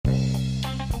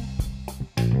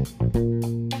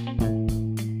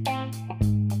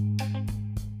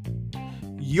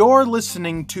You're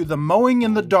listening to the Mowing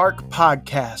in the Dark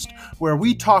podcast, where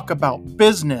we talk about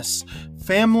business,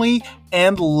 family,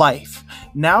 and life.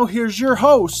 Now here's your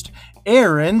host,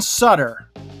 Aaron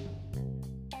Sutter.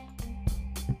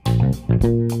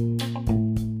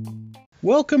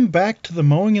 Welcome back to the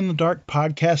Mowing in the Dark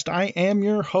podcast. I am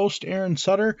your host, Aaron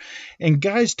Sutter. And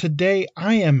guys, today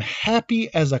I am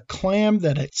happy as a clam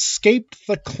that escaped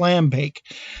the clam bake.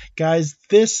 Guys,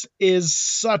 this is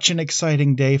such an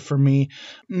exciting day for me.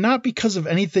 Not because of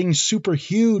anything super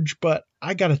huge, but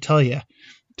I gotta tell you,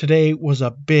 today was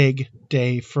a big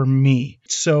day for me.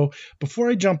 So before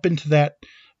I jump into that,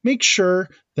 make sure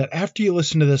that after you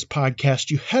listen to this podcast,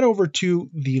 you head over to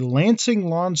the Lansing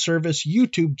Lawn Service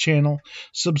YouTube channel,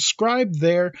 subscribe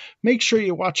there, make sure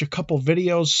you watch a couple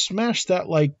videos, smash that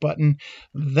like button.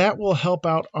 That will help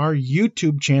out our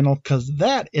YouTube channel because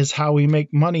that is how we make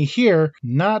money here,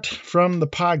 not from the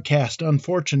podcast,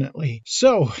 unfortunately.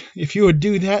 So if you would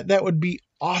do that, that would be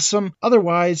awesome.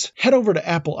 Otherwise, head over to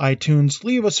Apple iTunes,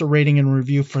 leave us a rating and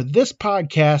review for this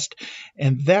podcast,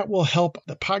 and that will help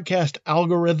the podcast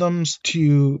algorithms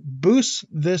to boost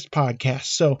this podcast.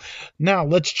 So now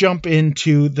let's jump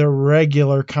into the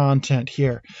regular content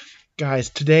here.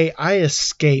 Guys, today I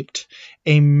escaped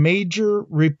a major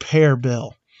repair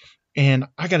bill. And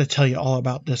I got to tell you all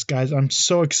about this, guys. I'm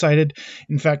so excited.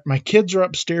 In fact, my kids are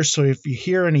upstairs, so if you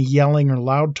hear any yelling or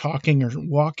loud talking or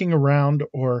walking around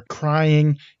or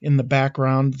crying in the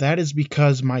background, that is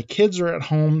because my kids are at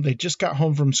home. They just got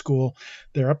home from school.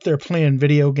 They're up there playing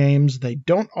video games. They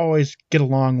don't always get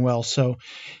along well. So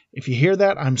if you hear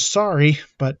that, I'm sorry,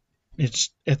 but it's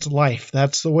life.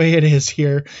 That's the way it is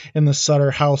here in the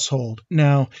Sutter household.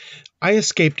 Now, I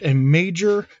escaped a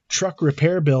major truck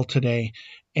repair bill today.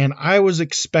 And I was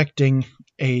expecting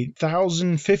a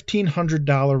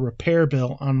 $1,500 repair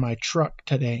bill on my truck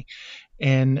today.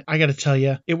 And I got to tell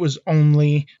you, it was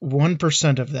only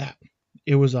 1% of that.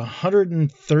 It was a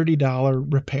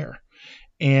 $130 repair.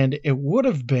 And it would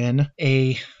have been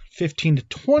a $15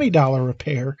 to $20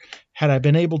 repair had I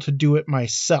been able to do it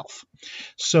myself.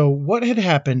 So what had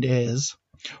happened was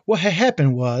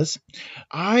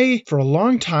I, for a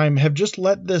long time, have just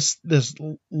let this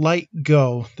light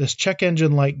go, this check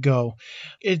engine light go.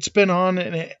 It's been on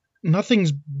and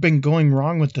nothing's been going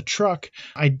wrong with the truck.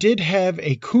 I did have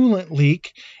a coolant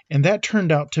leak, and that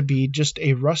turned out to be just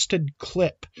a rusted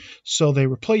clip. So they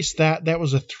replaced that. That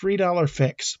was a $3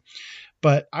 fix.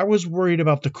 But I was worried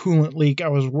about the coolant leak. I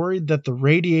was worried that the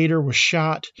radiator was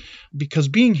shot because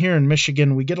being here in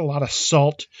Michigan, we get a lot of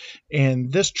salt.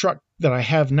 And this truck that I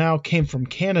have now came from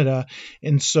Canada.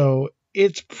 And so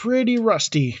it's pretty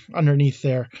rusty underneath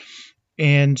there.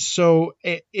 And so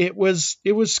it was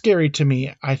scary to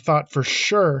me. I thought for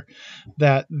sure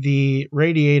that the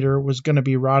radiator was going to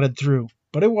be rotted through,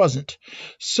 but it wasn't.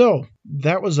 So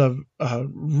that was a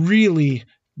really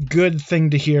good thing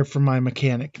to hear from my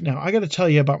mechanic. Now, I got to tell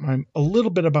you a little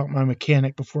bit about my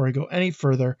mechanic before I go any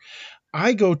further.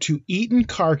 I go to Eaton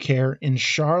Car Care in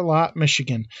Charlotte,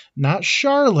 Michigan. Not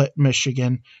Charlotte,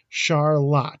 Michigan,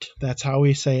 Charlotte. That's how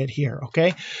we say it here,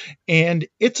 okay? And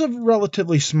it's a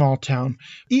relatively small town.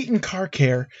 Eaton Car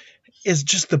Care is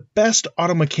just the best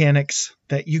auto mechanics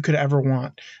that you could ever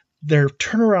want. Their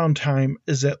turnaround time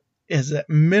is at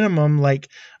minimum like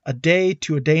a day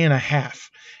to a day and a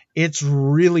half. It's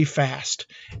really fast,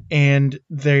 and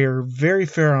they're very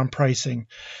fair on pricing.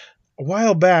 A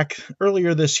while back,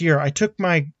 earlier this year, I took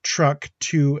my truck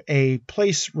to a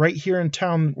place right here in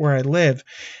town where I live.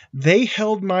 They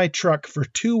held my truck for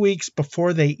 2 weeks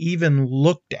before they even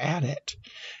looked at it,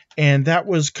 and that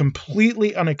was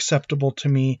completely unacceptable to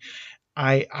me.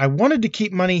 I wanted to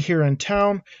keep money here in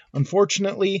town.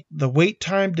 Unfortunately, the wait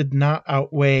time did not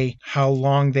outweigh how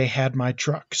long they had my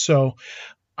truck. So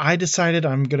I decided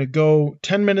I'm going to go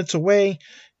 10 minutes away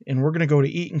and we're going to go to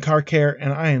Eaton Car Care,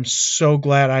 and I am so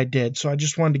glad I did. So I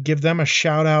just wanted to give them a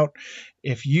shout out.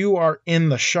 If you are in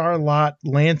the Charlotte,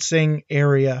 Lansing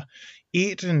area,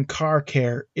 Eaton Car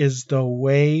Care is the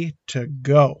way to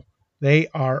go. They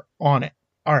are on it.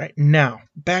 All right, now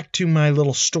back to my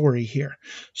little story here.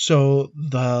 So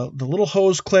the little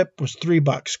hose clip was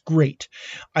 $3. Great.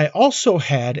 I also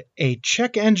had a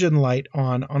check engine light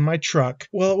on my truck.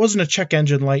 Well, it wasn't a check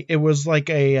engine light. It was like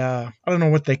I don't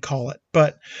know what they call it.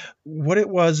 But what it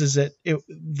was is that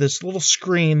this little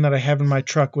screen that I have in my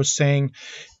truck was saying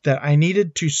that I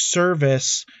needed to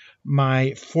service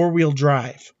my four-wheel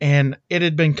drive. And it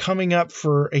had been coming up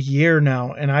for a year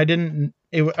now, and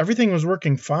everything was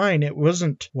working fine. It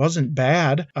wasn't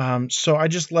bad. So I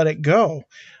just let it go.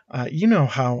 You know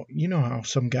how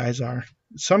some guys are.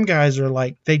 Some guys are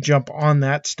like, they jump on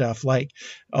that stuff like,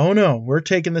 oh no, we're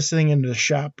taking this thing into the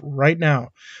shop right now.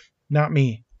 Not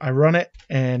me. I run it,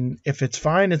 and if it's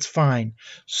fine, it's fine.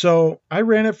 So I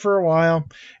ran it for a while,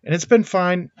 and it's been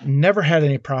fine. Never had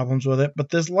any problems with it, but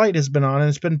this light has been on, and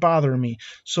it's been bothering me.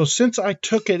 So since I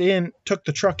took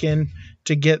the truck in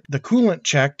to get the coolant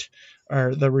checked,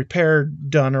 or the repair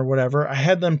done or whatever, I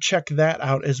had them check that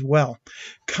out as well.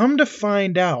 Come to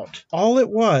find out, all it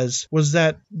was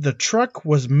that the truck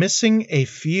was missing a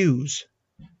fuse.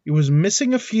 It was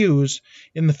missing a fuse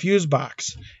in the fuse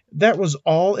box. That was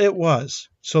all it was.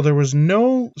 So there was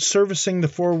no servicing the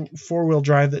four-wheel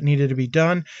drive that needed to be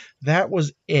done. That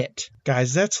was it.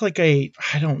 Guys, that's like like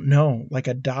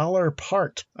 $1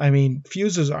 part. I mean,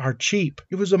 fuses are cheap.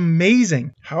 It was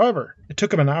amazing. However, it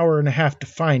took them an hour and a half to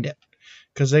find it,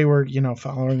 because they were,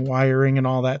 following wiring and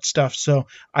all that stuff. So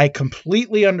I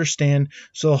completely understand.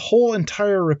 So the whole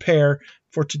entire repair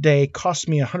for today cost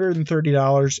me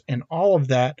 $130, and all of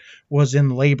that was in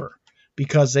labor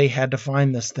because they had to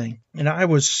find this thing. And I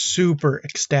was super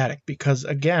ecstatic because,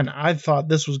 again, I thought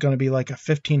this was going to be like a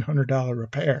 $1,500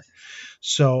 repair.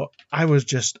 So I was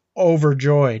just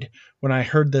overjoyed when I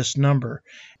heard this number.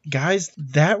 Guys,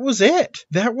 that was it.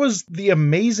 That was the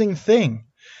amazing thing.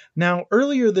 Now,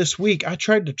 earlier this week, I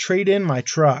tried to trade in my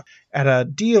truck at a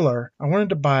dealer. I wanted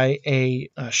to buy a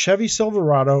Chevy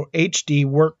Silverado HD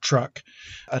work truck,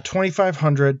 a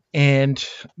 2500, and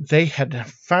they had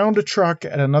found a truck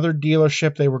at another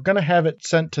dealership. They were going to have it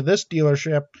sent to this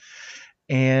dealership,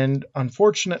 and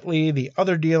unfortunately, the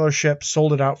other dealership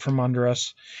sold it out from under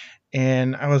us,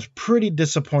 and I was pretty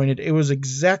disappointed. It was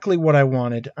exactly what I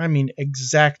wanted. I mean,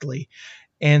 exactly.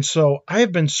 And so I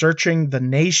have been searching the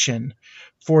nation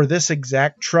for this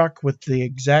exact truck with the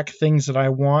exact things that I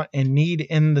want and need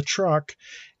in the truck.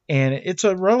 And it's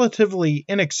a relatively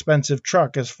inexpensive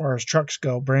truck as far as trucks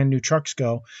go, brand new trucks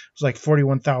go. It was like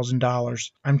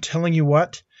 $41,000. I'm telling you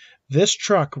what, this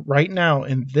truck right now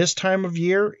in this time of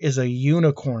year is a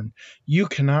unicorn. You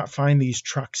cannot find these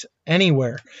trucks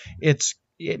anywhere. It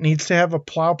needs to have a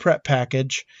plow prep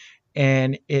package,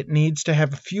 and it needs to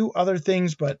have a few other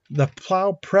things, but the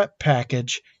plow prep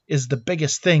package is the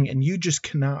biggest thing, and you just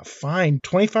cannot find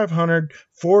 2500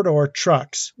 four-door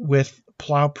trucks with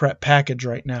plow prep package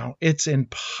right now. It's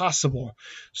impossible.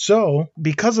 So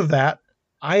because of that,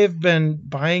 I have been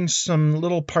buying some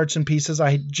little parts and pieces.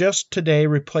 I just today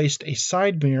replaced a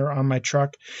side mirror on my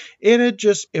truck.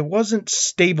 It wasn't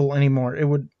stable anymore.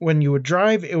 When you would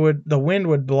drive, the wind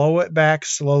would blow it back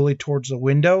slowly towards the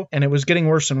window, and it was getting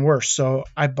worse and worse. So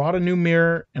I bought a new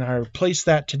mirror and I replaced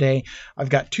that today. I've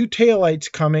got 2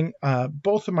 taillights coming.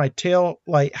 Both of my tail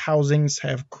light housings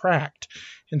have cracked,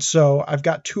 and so I've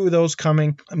got 2 of those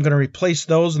coming. I'm going to replace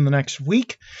those in the next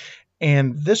week.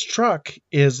 And this truck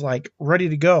is like ready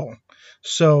to go.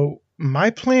 So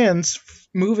my plans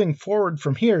moving forward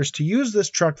from here is to use this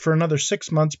truck for another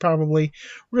 6 months probably.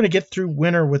 We're going to get through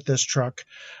winter with this truck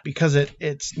because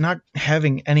it's not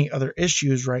having any other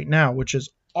issues right now, which is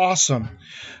awesome.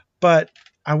 But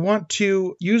I want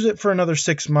to use it for another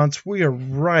 6 months. We are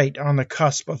right on the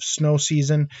cusp of snow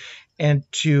season, and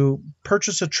to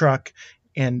purchase a truck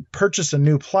and purchase a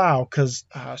new plow, because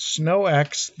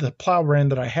SnowX, the plow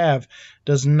brand that I have,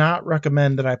 does not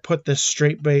recommend that I put this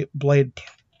straight blade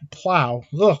plow.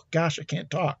 Oh gosh, I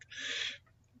can't talk.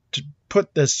 To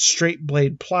put this straight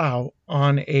blade plow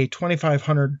on a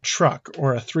 2500 truck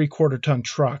or a 3/4 ton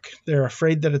truck. They're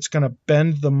afraid that it's going to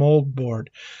bend the mold board.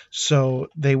 So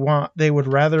they would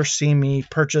rather see me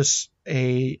purchase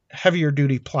a heavier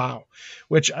duty plow,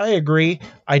 which I agree.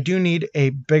 I do need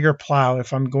a bigger plow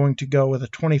if I'm going to go with a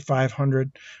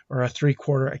 2500 or a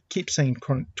 3/4. I keep saying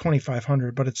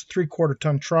 2500, but it's a 3/4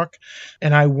 ton truck,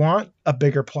 and I want a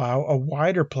bigger plow, a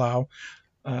wider plow,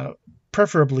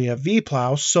 preferably a V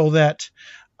plow, so that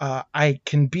I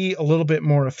can be a little bit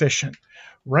more efficient.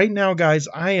 Right now, guys,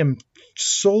 I am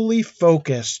solely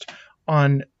focused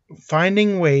on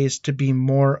finding ways to be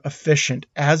more efficient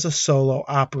as a solo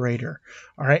operator.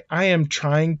 All right. I am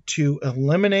trying to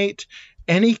eliminate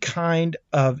any kind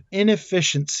of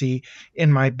inefficiency in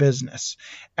my business.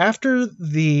 After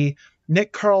the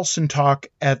Nick Carlson talk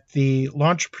at the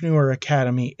Launchpreneur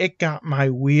Academy, it got my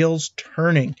wheels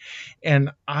turning,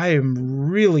 and I am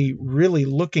really, really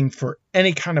looking for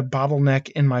any kind of bottleneck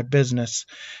in my business,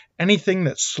 anything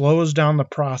that slows down the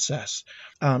process.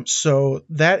 So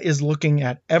that is looking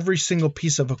at every single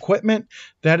piece of equipment.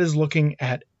 That is looking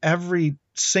at every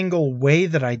single way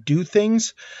that I do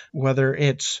things, whether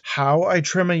it's how I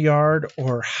trim a yard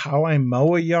or how I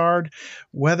mow a yard,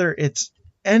 whether it's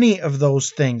any of those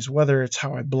things, whether it's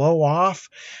how I blow off.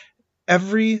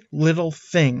 Every little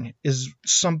thing is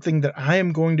something that I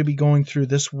am going to be going through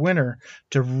this winter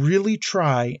to really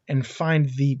try and find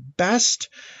the best,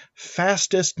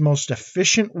 fastest, most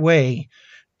efficient way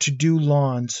to do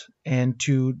lawns and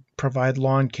to provide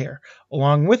lawn care.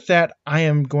 Along with that, I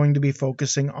am going to be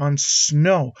focusing on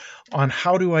snow, on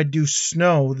how do I do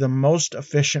snow the most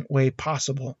efficient way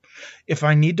possible. If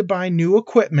I need to buy new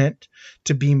equipment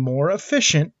to be more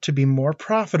efficient, to be more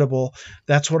profitable,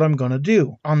 that's what I'm going to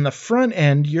do. On the front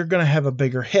end, you're going to have a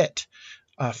bigger hit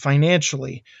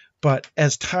financially, but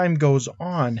as time goes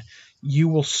on, you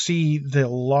will see the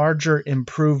larger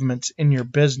improvements in your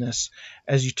business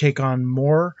as you take on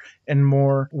more and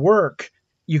more work.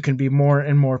 You can be more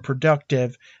and more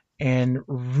productive and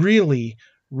really,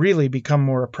 really become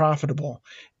more profitable.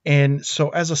 And so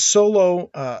as a solo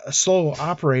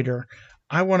operator,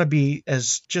 I want to be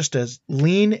as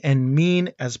lean and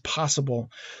mean as possible.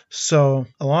 So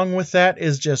along with that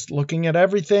is just looking at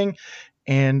everything.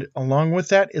 And along with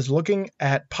that is looking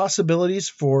at possibilities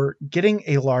for getting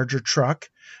a larger truck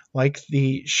like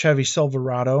the Chevy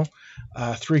Silverado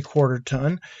 3/4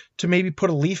 ton to maybe put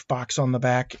a leaf box on the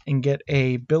back and get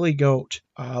a Billy Goat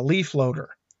leaf loader.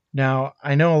 Now,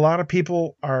 I know a lot of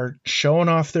people are showing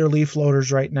off their leaf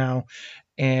loaders right now,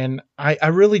 and I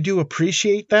really do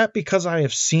appreciate that because I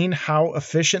have seen how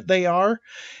efficient they are.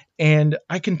 And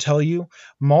I can tell you,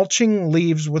 mulching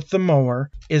leaves with the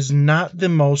mower is not the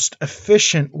most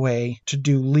efficient way to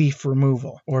do leaf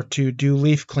removal or to do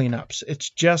leaf cleanups.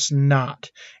 It's just not.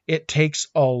 It takes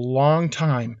a long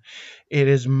time. It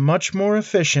is much more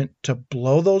efficient to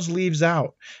blow those leaves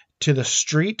out to the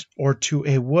street or to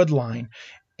a wood line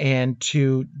and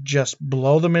to just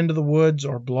blow them into the woods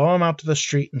or blow them out to the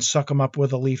street and suck them up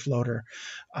with a leaf loader.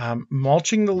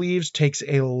 Mulching the leaves takes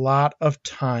a lot of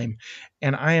time,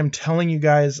 and I am telling you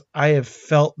guys, I have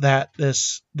felt that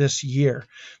this year.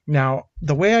 Now,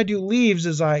 the way I do leaves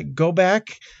is I go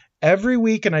back every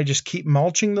week and I just keep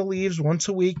mulching the leaves once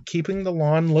a week, keeping the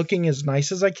lawn looking as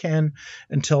nice as I can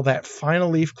until that final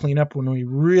leaf cleanup when we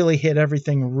really hit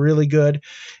everything really good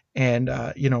and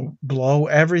blow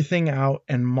everything out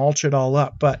and mulch it all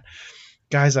up. But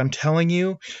guys, I'm telling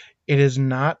you, it is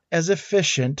not as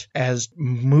efficient as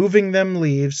moving them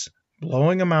leaves,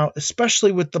 blowing them out,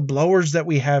 especially with the blowers that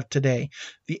we have today.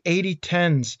 The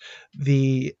 8010s,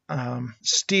 the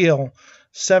Stihl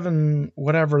 7,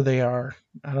 whatever they are.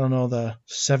 I don't know, the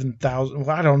 7000. Well,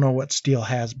 I don't know what Stihl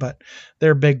has, but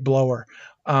they're a big blower.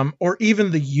 Or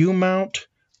even the U-mount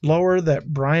blower that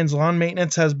Brian's Lawn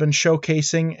Maintenance has been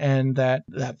showcasing and that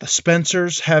the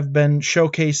Spencers have been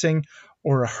showcasing,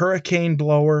 or a hurricane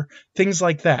blower, things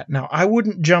like that. Now, I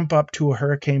wouldn't jump up to a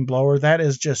hurricane blower. That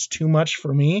is just too much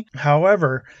for me.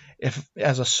 However, if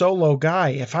as a solo guy,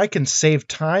 if I can save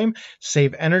time,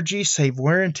 save energy, save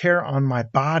wear and tear on my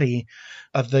body,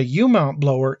 the U-mount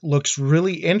blower looks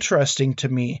really interesting to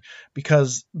me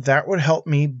because that would help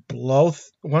me blow,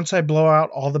 once I blow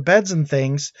out all the beds and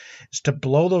things, is to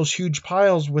blow those huge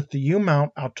piles with the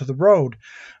U-mount out to the road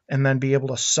and then be able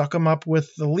to suck them up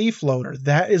with the leaf loader.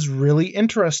 That is really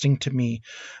interesting to me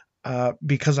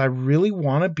because I really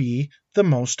want to be the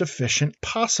most efficient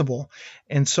possible.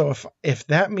 And so if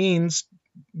that means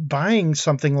buying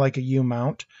something like a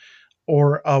U-mount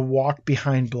or a walk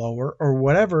behind blower or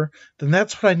whatever, then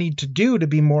that's what I need to do to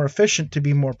be more efficient, to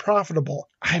be more profitable.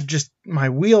 My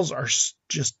wheels are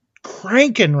just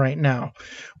cranking right now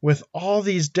with all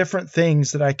these different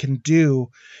things that I can do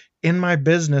in my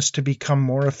business to become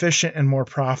more efficient and more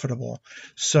profitable.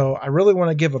 So I really want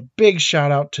to give a big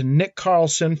shout out to Nick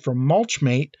Carlson from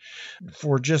Mulchmate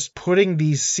for just putting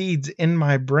these seeds in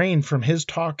my brain from his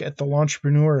talk at the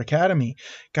Lawntrepreneur Academy.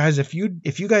 Guys, if you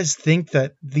guys think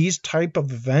that these type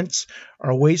of events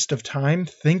are a waste of time,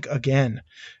 think again.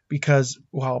 Because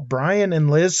while Brian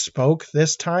and Liz spoke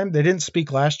this time, they didn't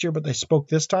speak last year, but they spoke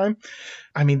this time.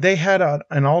 I mean, they had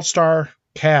an all-star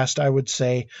cast, I would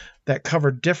say, that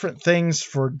covered different things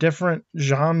for different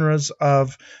genres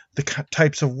of the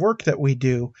types of work that we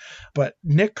do. But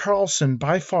Nick Carlson,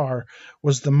 by far,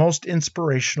 was the most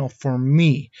inspirational for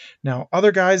me. Now,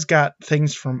 other guys got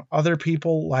things from other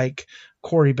people like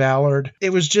Corey Ballard.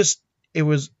 It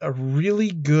was a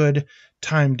really good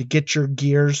time to get your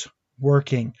gears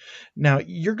working. Now,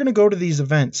 you're going to go to these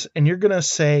events and you're going to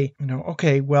say,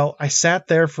 okay, well, I sat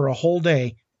there for a whole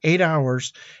day, 8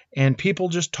 hours, and people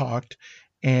just talked.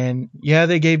 And yeah,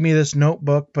 they gave me this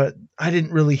notebook, but I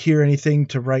didn't really hear anything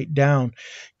to write down.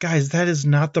 Guys, that is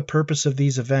not the purpose of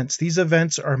these events. These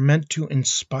events are meant to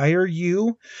inspire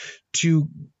you to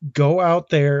go out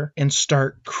there and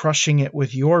start crushing it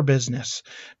with your business.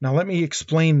 Now, let me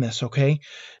explain this, okay?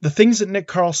 The things that Nick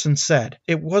Carlson said,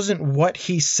 it wasn't what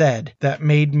he said that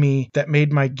made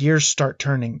my gears start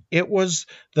turning. It was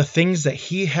the things that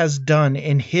he has done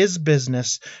in his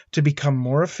business to become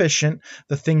more efficient,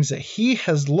 the things that he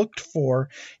has looked for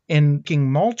in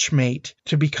Mulchmate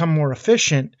to become more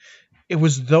efficient. It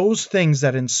was those things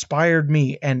that inspired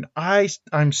me, and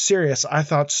I'm serious. I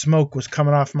thought smoke was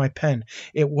coming off my pen.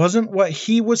 It wasn't what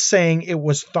he was saying. It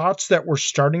was thoughts that were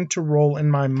starting to roll in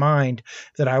my mind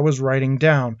that I was writing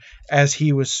down as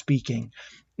he was speaking.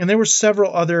 And there were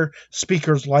several other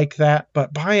speakers like that,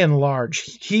 but by and large,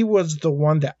 he was the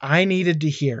one that I needed to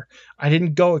hear. I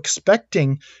didn't go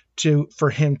expecting for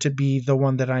him to be the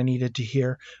one that I needed to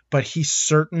hear, but he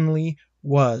certainly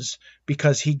was,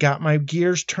 because he got my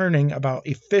gears turning about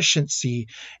efficiency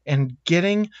and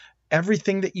getting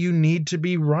everything that you need to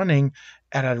be running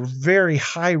at a very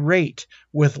high rate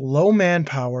with low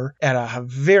manpower at a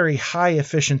very high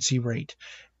efficiency rate.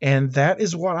 And that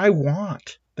is what I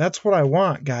want. That's what I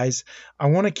want, guys. I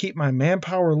want to keep my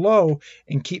manpower low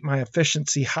and keep my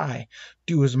efficiency high.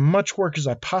 Do as much work as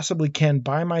I possibly can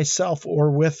by myself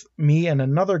or with me and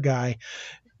another guy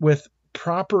with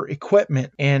proper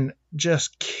equipment and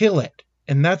just kill it.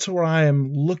 And that's what I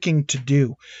am looking to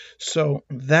do. So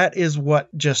that is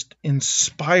what just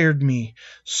inspired me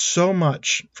so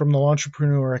much from the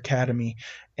Launchpreneur Academy.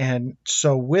 And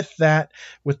so with that,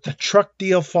 with the truck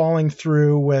deal falling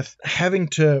through, with having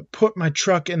to put my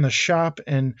truck in the shop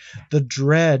and the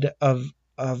dread of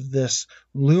this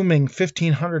looming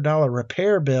 $1,500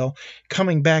 repair bill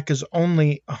coming back as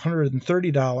only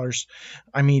 $130.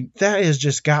 I mean, that has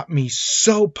just got me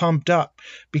so pumped up,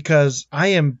 because I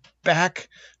am back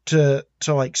to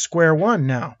like square one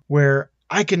now, where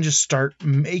I can just start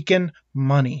making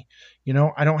money.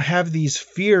 I don't have these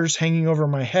fears hanging over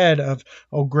my head of,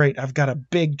 oh great, I've got a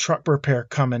big truck repair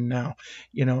coming now.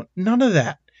 None of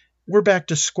that. We're back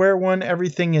to square one.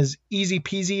 Everything is easy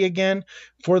peasy again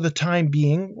for the time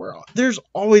being. There's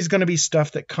always going to be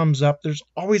stuff that comes up. There's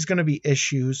always going to be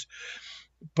issues.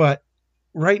 But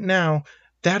right now,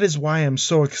 that is why I'm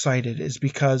so excited, is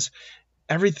because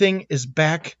everything is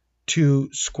back to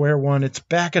square one. It's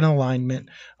back in alignment.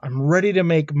 I'm ready to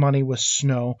make money with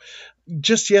snow.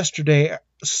 Just yesterday,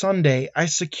 Sunday, I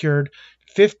secured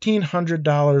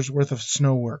 $1,500 worth of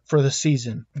snow work for the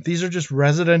season. These are just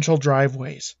residential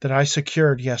driveways that I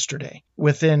secured yesterday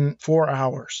within 4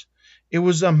 hours. It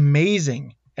was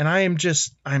amazing. And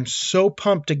I'm so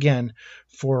pumped again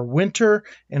for winter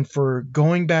and for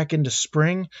going back into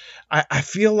spring. I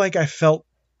feel like I felt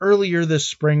earlier this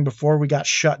spring, before we got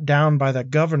shut down by the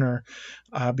governor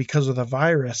because of the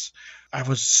virus. I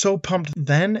was so pumped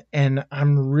then, and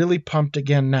I'm really pumped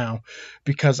again now,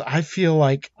 because I feel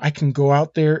like I can go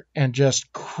out there and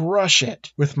just crush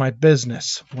it with my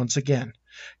business once again.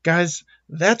 Guys,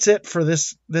 that's it for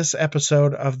this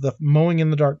episode of the Mowing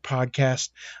in the Dark podcast.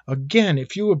 Again,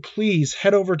 if you would please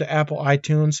head over to Apple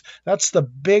iTunes. That's the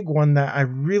big one that I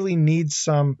really need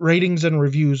some ratings and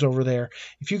reviews over there.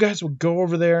 If you guys would go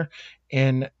over there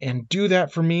and do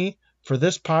that for me, for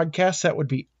this podcast, that would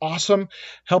be awesome.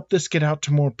 Help this get out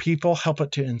to more people. Help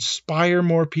it to inspire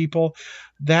more people.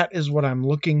 That is what I'm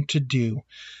looking to do.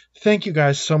 Thank you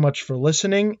guys so much for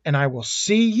listening, and I will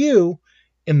see you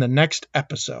in the next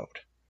episode.